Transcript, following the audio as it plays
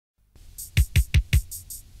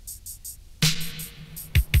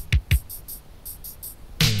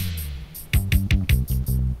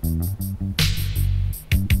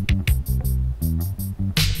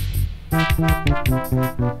They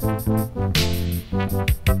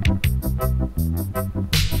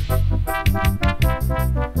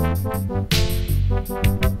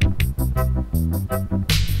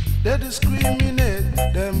discriminate,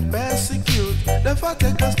 them persecute, they fight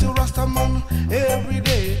against the Rastaman every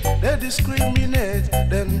day. They discriminate,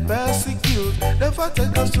 then persecute, they fight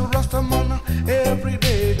against the Rastaman every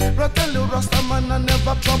day. But tell you Rastaman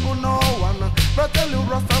never trouble no one. But tell you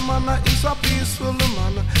Rastaman is a peaceful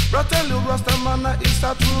man. But tell you Rastaman is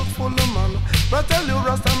a truthful man. But tell you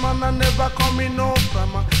Rastaman never come in no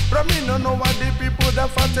drama. But me no know why the people that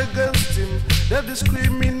fight against him. They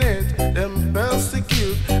discriminate, them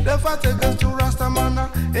persecute, they fight against the Rastaman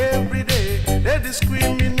every day. They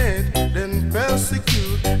discriminate, then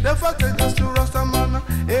persecute, they fight against the Rastaman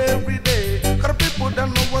every day. Cause people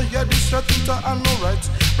don't know what hear this shot and no rights.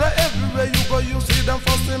 But everywhere you go you see them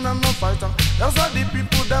fussing and no fighter. That's why the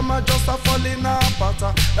people them are just a falling apart.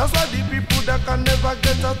 That's why the people that can never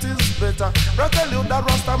get at things better. But tell you that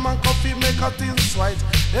Rastaman coffee make a things right.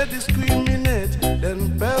 They discriminate,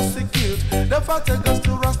 then persecute, they fight against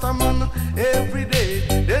the Rastaman every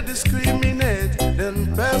day. They discriminate,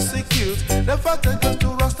 then persecute, they fight against the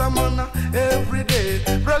Rastaman every day.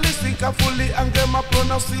 But listen carefully and get my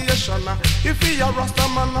pronunciation. If you are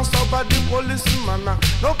Rastaman, so by the policeman,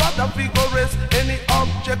 nobody figure raise any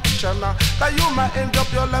objection. Cause you might end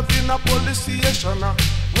up your life in a police station,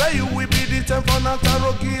 where you will be detained for an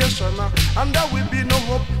interrogation, and there will be no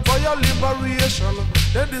hope for your liberation.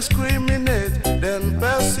 They discriminate, then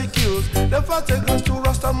persecute, they fight against the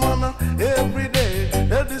Rastaman every day.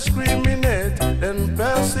 They discriminate, then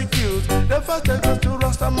persecute, they fight against the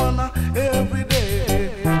Rastaman every day.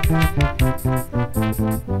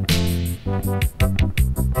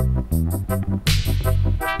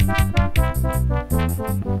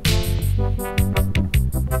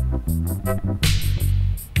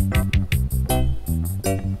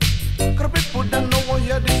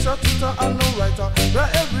 And no writer,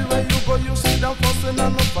 but everywhere you go you see them fussing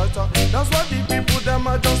and no fighter. That's why the people them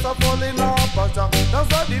are just a falling apart.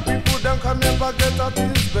 That's why the people them can never get at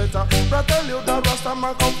things better. But I tell you that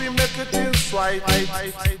Rastaman coffee make it things right.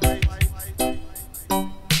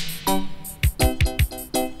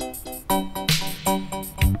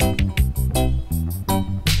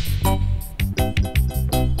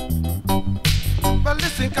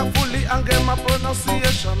 Carefully and get my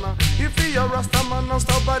pronunciation. If you're a Rastaman and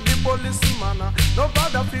stop by the policeman,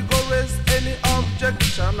 nobody figure raise any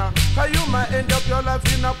objection. Cause you might end up your life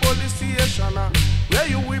in a police station, where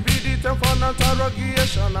you will be detained for an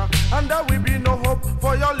interrogation, and there will be no hope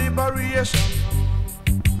for your liberation.